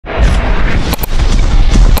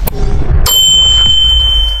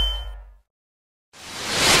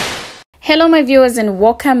Hello my viewers and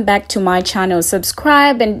welcome back to my channel.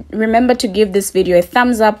 Subscribe and remember to give this video a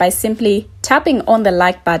thumbs up by simply tapping on the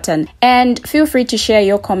like button, and feel free to share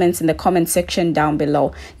your comments in the comment section down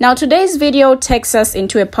below. Now today's video takes us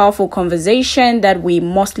into a powerful conversation that we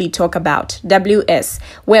mostly talk about, WS,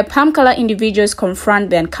 where palm color individuals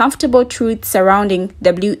confront the uncomfortable truth surrounding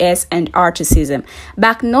WS and articism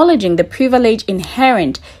by acknowledging the privilege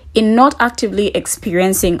inherent in not actively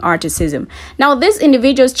experiencing articism. Now, these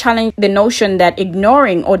individuals challenge the notion that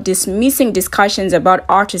ignoring or dismissing discussions about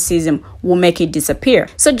articism will make it disappear.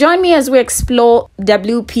 So join me as we explore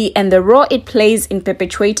WP and the role it plays in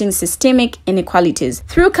perpetuating systemic inequalities.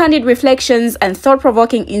 Through candid reflections and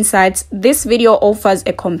thought-provoking insights, this video offers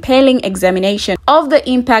a compelling examination of the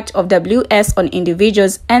impact of WS on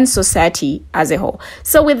individuals and society as a whole.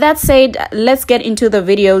 So with that said, let's get into the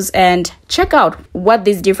videos and check out what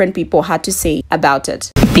these different people had to say about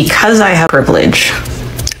it. Because I have privilege,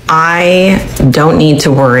 I don't need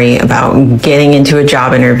to worry about getting into a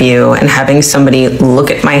job interview and having somebody look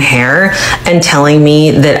at my hair and telling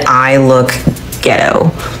me that I look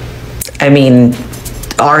ghetto. I mean,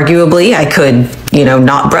 arguably I could,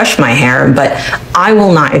 not brush my hair, but I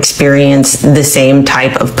will not experience the same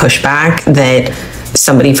type of pushback that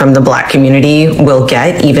somebody from the Black community will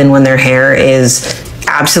get, even when their hair is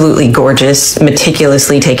absolutely gorgeous,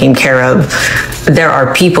 meticulously taken care of. There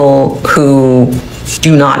are people who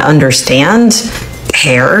do not understand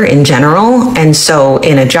hair in general, and so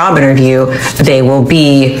in a job interview they will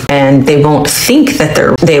think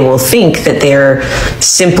that they're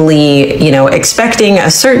simply expecting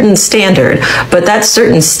a certain standard, but that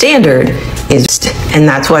certain standard is, and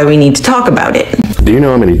that's why we need to talk about it. Do you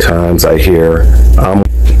know how many times I hear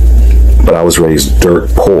but I was raised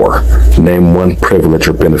dirt poor? Name one privilege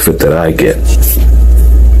or benefit that I get.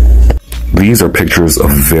 These are pictures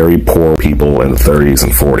of very poor people in the 30s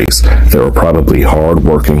and 40s. They were probably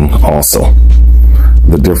hardworking also.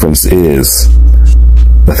 The difference is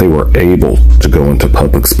that they were able to go into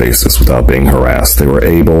public spaces without being harassed. They were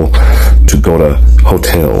able to go to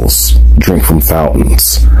hotels, drink from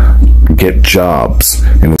fountains, get jobs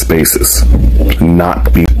in spaces,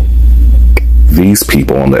 not be. These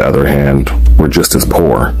people, on the other hand, were just as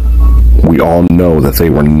poor. We all know that they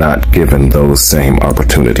were not given those same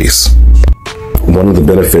opportunities. One of the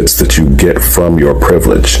benefits that you get from your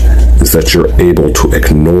privilege is that you're able to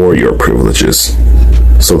ignore your privileges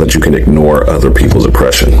so that you can ignore other people's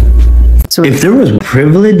oppression. So if there was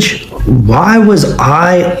privilege, why was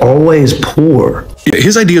I always poor?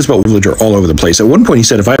 His ideas about privilege are all over the place. At one point he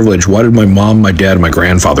said, if I had privilege, why did my mom, my dad, and my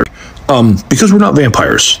grandfather? Because we're not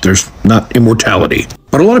vampires. There's not immortality.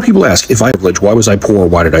 But a lot of people ask, if I had privilege, why was I poor?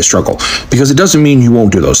 Why did I struggle? Because it doesn't mean you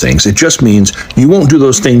won't do those things. It just means you won't do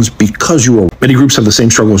those things because you are. Many groups have the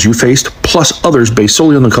same struggles you faced, plus others based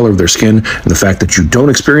solely on the color of their skin, and the fact that you don't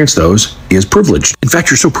experience those is privileged. In fact,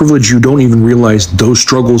 you're so privileged you don't even realize those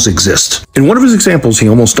struggles exist. In one of his examples, he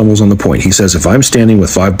almost stumbles on the point. He says, if I'm standing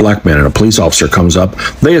with 5 black men and a police officer comes up,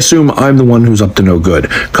 they assume I'm the one who's up to no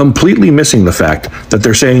good, completely missing the fact that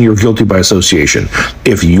they're saying you're guilty by association.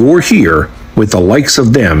 If you're here with the likes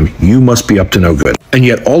of them, you must be up to no good. And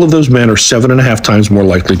yet all of those men are 7.5 times more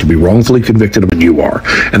likely to be wrongfully convicted than you are.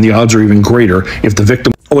 And the odds are even greater if the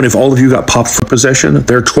victim, and if all of you got popped for possession,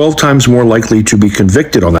 they're 12 times more likely to be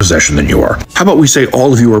convicted on that possession than you are. How about we say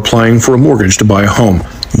all of you are applying for a mortgage to buy a home?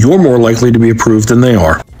 You're more likely to be approved than they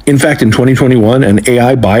are. In fact, in 2021, an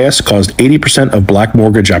AI bias caused 80% of black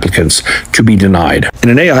mortgage applicants to be denied. And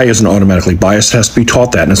an AI isn't automatically biased, it has to be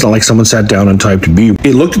taught that. And it's not like someone sat down and typed B.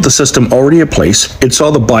 It looked at the system already in place, it saw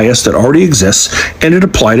the bias that already exists, and it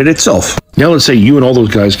applied it itself. Now let's say you and all those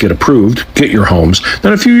guys get approved, get your homes,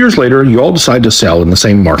 then a few years later, you all decide to sell in the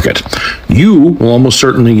same market. You will almost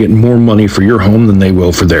certainly get more money for your home than they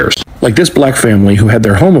will for theirs. Like this black family who had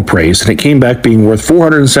their home appraised and it came back being worth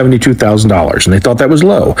 $472,000, and they thought that was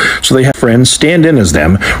low. So they had friends stand in as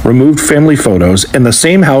them, removed family photos, and the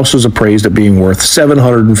same house was appraised at being worth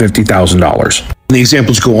 $750,000. And the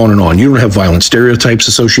examples go on and on. You don't have violent stereotypes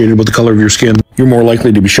associated with the color of your skin. You're more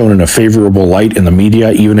likely to be shown in a favorable light in the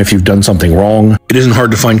media, even if you've done something wrong. It isn't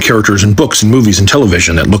hard to find characters in books and movies and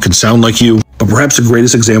television that look and sound like you. But perhaps the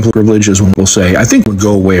greatest example of privilege is when we'll say, I think it would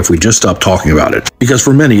go away if we just stopped talking about it. Because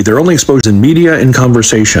for many, they're only exposed in media and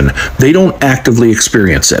conversation. They don't actively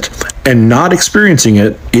experience it. And not experiencing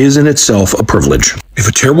it is in itself a privilege. If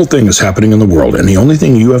a terrible thing is happening in the world and the only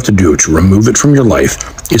thing you have to do to remove it from your life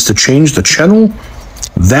is to change the channel,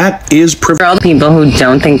 that is privilege. For all the people who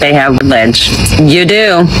don't think they have privilege, you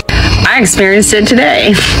do. I experienced it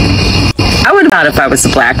today. I would have if I was a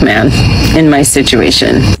black man in my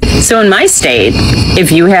situation. So in my state,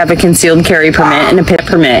 if you have a concealed carry permit and a pit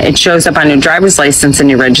permit, it shows up on your driver's license and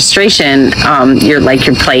your registration, your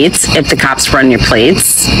plates, if the cops run your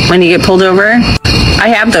plates when you get pulled over. I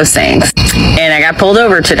have those things. And I got pulled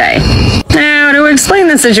over today. Now, to explain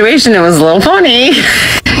the situation, it was a little funny.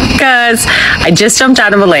 Because I just jumped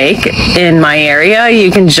out of a lake in my area.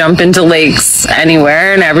 You can jump into lakes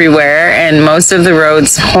anywhere and everywhere, and most of the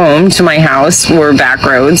roads home to my house were back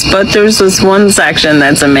roads, but there's this one section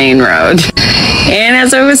that's a main road. And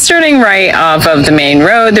as I was turning right off of the main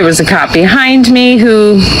road, there was a cop behind me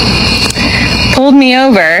who pulled me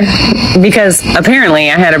over because apparently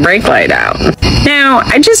I had a brake light out. Now,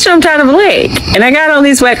 I just jumped out of a lake and I got all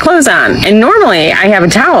these wet clothes on. And normally I have a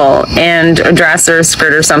towel and a dress or a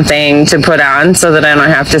skirt or something to put on so that I don't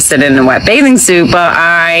have to sit in a wet bathing suit, but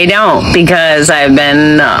I don't because I've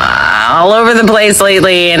been all over the place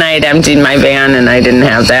lately and I had emptied my van and I didn't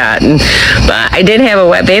have that. But I did have a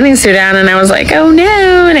wet bathing suit on and I was like, oh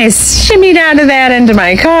no, and I shimmied out of that into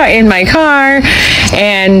my car,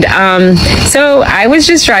 and so I was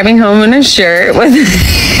just driving home in a shirt with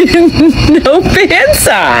no pants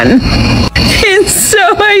on. And so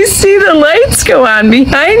I see the lights go on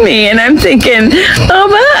behind me and I'm thinking, oh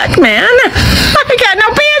fuck, man, I got no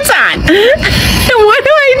pants on. What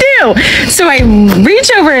do I do? So I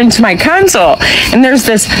reach over into my console and there's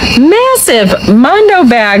this massive Mondo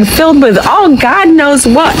bag filled with God knows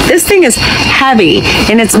what. This thing is heavy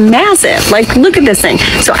and it's massive. Like, look at this thing.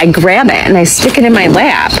 So I grab it and I stick it in my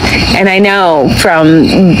lap. And I know from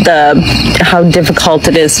how difficult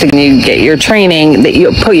it is to get your training that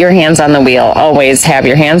you put your hands on the wheel. Always have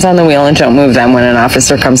your hands on the wheel and don't move them when an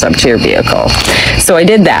officer comes up to your vehicle. So I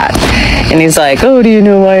did that. And he's like, oh, do you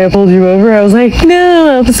know why I pulled you over? I was like,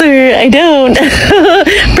 no, officer, I don't.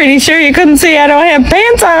 Pretty sure you couldn't see I don't have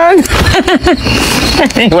pants on.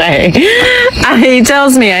 Anyway, he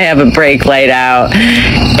tells me I have a brake light out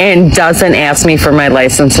and doesn't ask me for my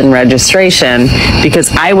license and registration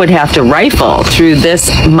because I would have to rifle through this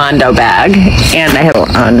Mondo bag and I have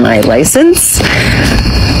on my license.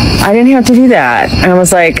 I didn't have to do that. I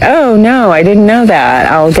was like, oh no, I didn't know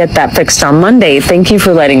that. I'll get that fixed on Monday. Thank you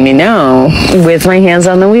for letting me know, with my hands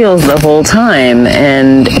on the wheels the whole time.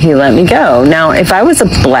 And he let me go. Now, if I was a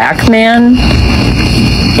black man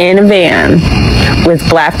in a van with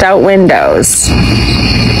blacked out windows,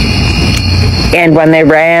 and when they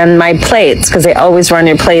ran my plates, because they always run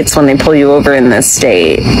your plates when they pull you over in this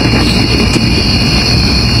state,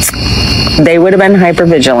 they would have been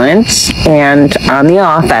hypervigilant and on the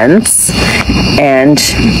offense and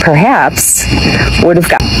perhaps would have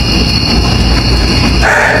got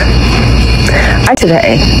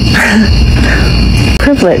today.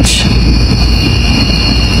 Privilege.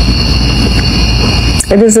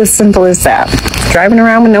 It is as simple as that. Driving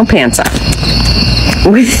around with no pants on.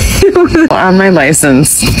 On my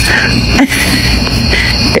license.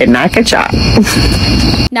 Did not get shot.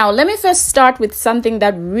 Now, let me first start with something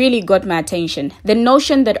that really got my attention. The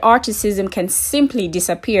notion that articism can simply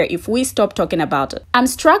disappear if we stop talking about it. I'm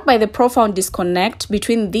struck by the profound disconnect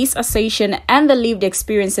between this assertion and the lived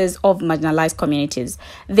experiences of marginalized communities.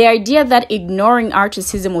 The idea that ignoring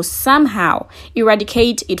articism will somehow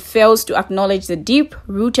eradicate it fails to acknowledge the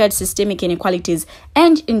deep-rooted systemic inequalities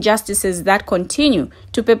and injustices that continue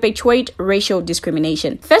to perpetuate racial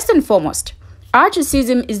discrimination. First and foremost,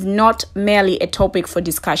 articism is not merely a topic for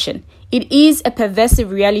discussion. It is a pervasive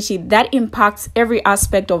reality that impacts every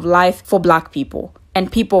aspect of life for Black people and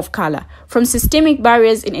people of color, from systemic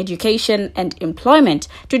barriers in education and employment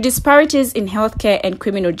to disparities in healthcare and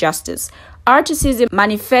criminal justice. Articism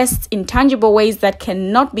manifests in tangible ways that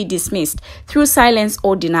cannot be dismissed through silence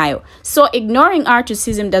or denial. So ignoring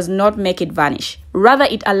articism does not make it vanish. Rather,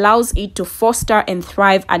 it allows it to foster and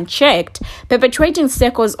thrive unchecked, perpetuating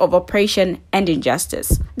cycles of oppression and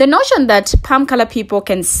injustice. The notion that palm color people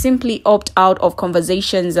can simply opt out of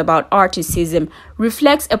conversations about articism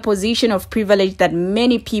reflects a position of privilege that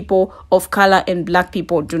many people of color and Black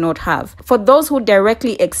people do not have. For those who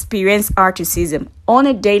directly experience articism on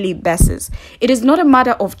a daily basis, it is not a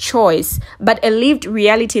matter of choice, but a lived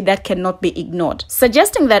reality that cannot be ignored.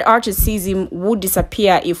 Suggesting that articism would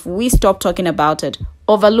disappear if we stop talking about it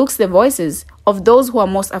overlooks the voices of those who are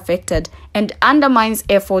most affected and undermines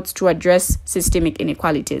efforts to address systemic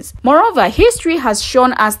inequalities. Moreover, history has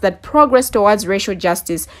shown us that progress towards racial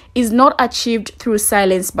justice is not achieved through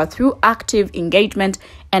silence but through active engagement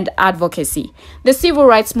and advocacy. The civil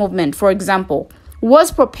rights movement, for example,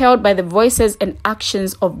 was propelled by the voices and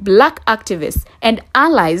actions of Black activists and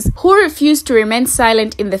allies who refused to remain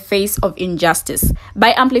silent in the face of injustice.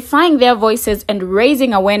 By amplifying their voices and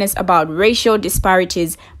raising awareness about racial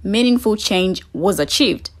disparities, meaningful change was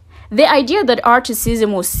achieved. The idea that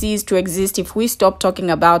racism will cease to exist if we stop talking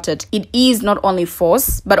about it, it is not only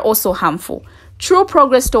false, but also harmful. True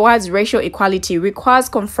progress towards racial equality requires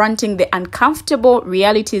confronting the uncomfortable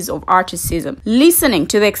realities of racism, listening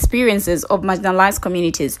to the experiences of marginalized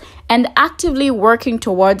communities, and actively working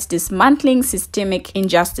towards dismantling systemic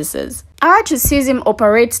injustices. Racism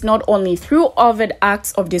operates not only through overt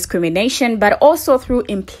acts of discrimination, but also through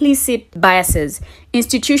implicit biases,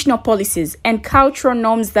 institutional policies, and cultural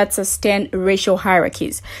norms that sustain racial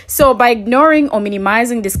hierarchies. So by ignoring or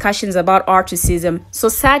minimizing discussions about racism,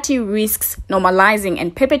 society risks normalizing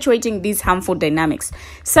and perpetuating these harmful dynamics.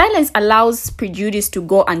 Silence allows prejudice to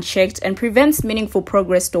go unchecked and prevents meaningful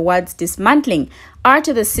progress towards dismantling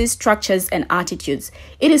racist structures and attitudes.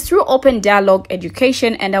 It is through open dialogue,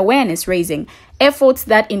 education, and awareness raising efforts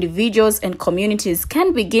that individuals and communities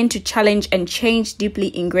can begin to challenge and change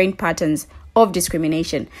deeply ingrained patterns of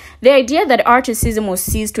discrimination. The idea that racism will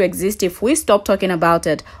cease to exist if we stop talking about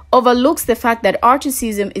it overlooks the fact that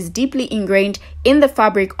racism is deeply ingrained in the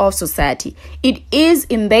fabric of society. It is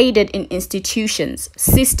embedded in institutions,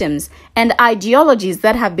 systems, and ideologies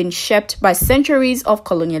that have been shaped by centuries of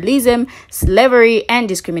colonialism, slavery, and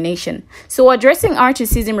discrimination. So addressing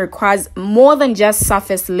racism requires more than just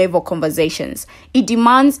surface-level conversations. It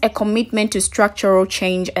demands a commitment to structural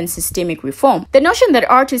change and systemic reform. The notion that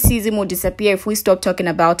racism will disappear if we stop talking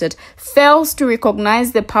about it fails to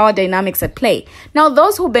recognize the power dynamics at play. Now,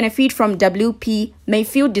 those who benefit from WP may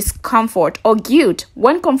feel discomfort or guilt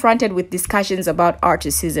when confronted with discussions about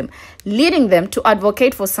racism, leading them to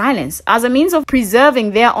advocate for silence as a means of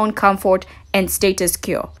preserving their own comfort and status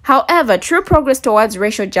quo. However, true progress towards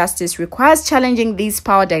racial justice requires challenging these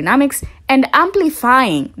power dynamics and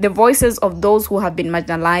amplifying the voices of those who have been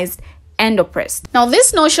marginalized and oppressed. Now,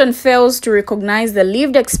 this notion fails to recognize the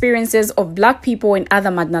lived experiences of Black people in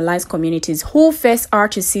other marginalized communities who face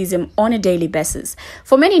racism on a daily basis.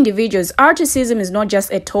 For many individuals, racism is not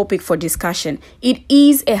just a topic for discussion. It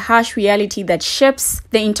is a harsh reality that shapes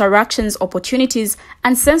the interactions, opportunities,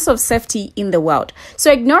 and sense of safety in the world.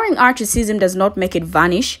 So ignoring racism does not make it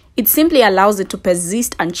vanish. It simply allows it to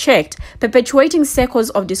persist unchecked, perpetuating cycles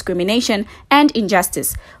of discrimination and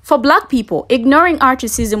injustice. For Black people, ignoring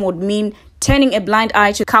racism would mean turning a blind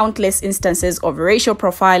eye to countless instances of racial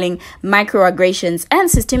profiling, microaggressions, and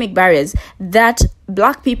systemic barriers that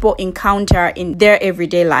Black people encounter in their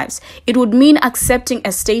everyday lives. It would mean accepting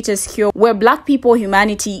a status quo where Black people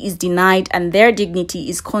humanity is denied and their dignity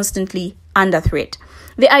is constantly under threat.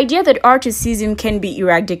 The idea that racism can be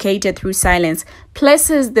eradicated through silence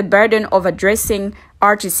places the burden of addressing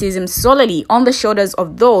racism solely on the shoulders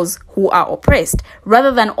of those who are oppressed,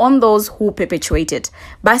 rather than on those who perpetuate it.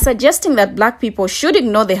 By suggesting that Black people should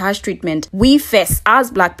ignore the harsh treatment we face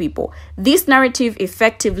as Black people, this narrative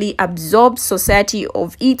effectively absorbs society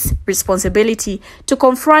of its responsibility to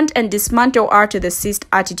confront and dismantle racist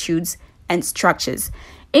attitudes and structures.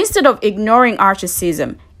 Instead of ignoring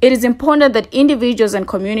racism, it is important that individuals and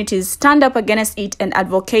communities stand up against it and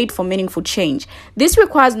advocate for meaningful change. This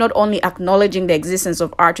requires not only acknowledging the existence of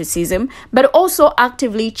racism, but also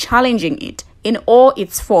actively challenging it in all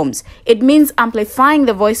its forms. It means amplifying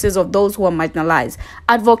the voices of those who are marginalized,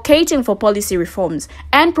 advocating for policy reforms,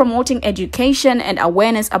 and promoting education and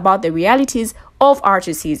awareness about the realities of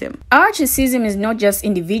racism. Racism is not just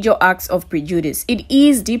individual acts of prejudice. It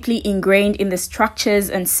is deeply ingrained in the structures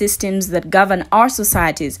and systems that govern our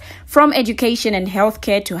societies. From education and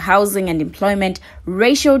healthcare to housing and employment,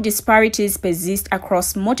 racial disparities persist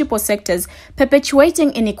across multiple sectors,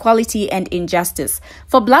 perpetuating inequality and injustice.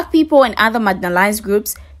 For Black people and other marginalized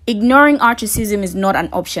groups, ignoring racism is not an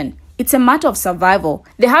option. It's a matter of survival.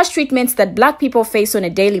 The harsh treatments that Black people face on a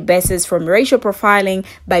daily basis, from racial profiling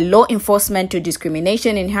by law enforcement to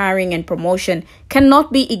discrimination in hiring and promotion,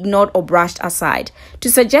 cannot be ignored or brushed aside. To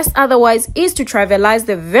suggest otherwise is to trivialize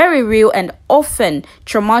the very real and often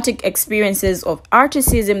traumatic experiences of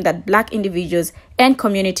racism that Black individuals and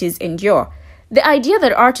communities endure. The idea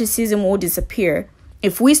that racism will disappear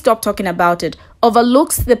if we stop talking about it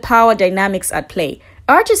overlooks the power dynamics at play.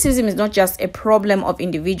 Racism is not just a problem of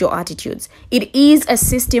individual attitudes. It is a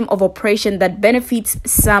system of oppression that benefits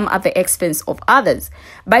some at the expense of others.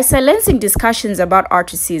 By silencing discussions about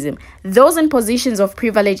racism, those in positions of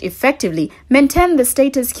privilege effectively maintain the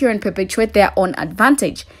status quo and perpetuate their own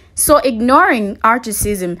advantage. So ignoring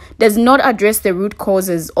articism does not address the root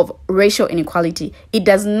causes of racial inequality. It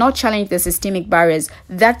does not challenge the systemic barriers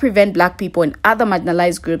that prevent Black people and other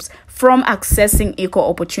marginalized groups from accessing equal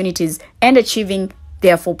opportunities and achieving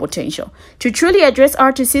their full potential. To truly address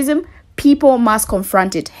articism, people must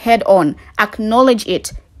confront it head on, acknowledge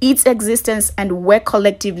its existence, and work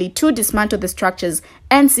collectively to dismantle the structures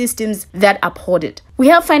and systems that uphold it. We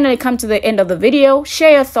have finally come to the end of the video.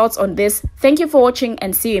 Share your thoughts on this. Thank you for watching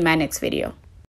and see you in my next video.